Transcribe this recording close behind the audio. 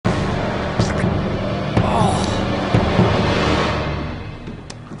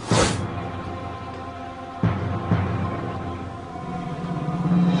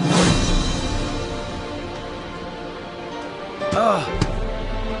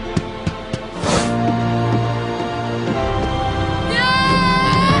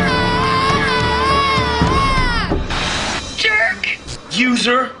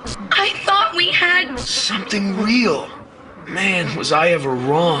something real. Man, was I ever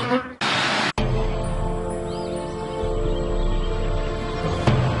wrong.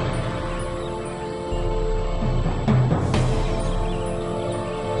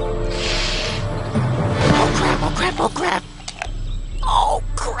 Oh crap, oh crap. Oh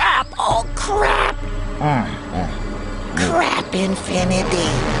crap, oh crap. Crap infinity.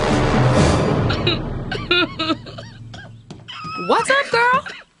 What's up, girl?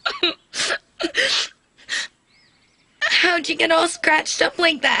 How'd you get all scratched up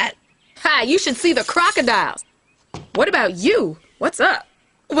like that? Hi, you should see the crocodiles. What about you? What's up?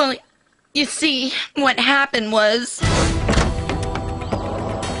 Well, you see, what happened was...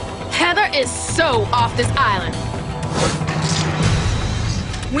 Heather is so off this island.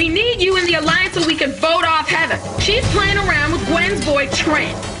 We need you in the Alliance so we can vote off Heather. She's playing around with Gwen's boy,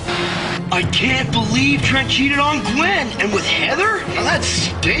 Trent. I can't believe Trent cheated on Gwen. And with Heather? Now that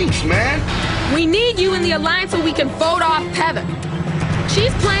stinks, man. We need you in the Alliance so we can vote off Heather.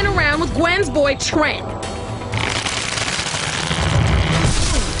 She's playing around with Gwen's boy, Trent.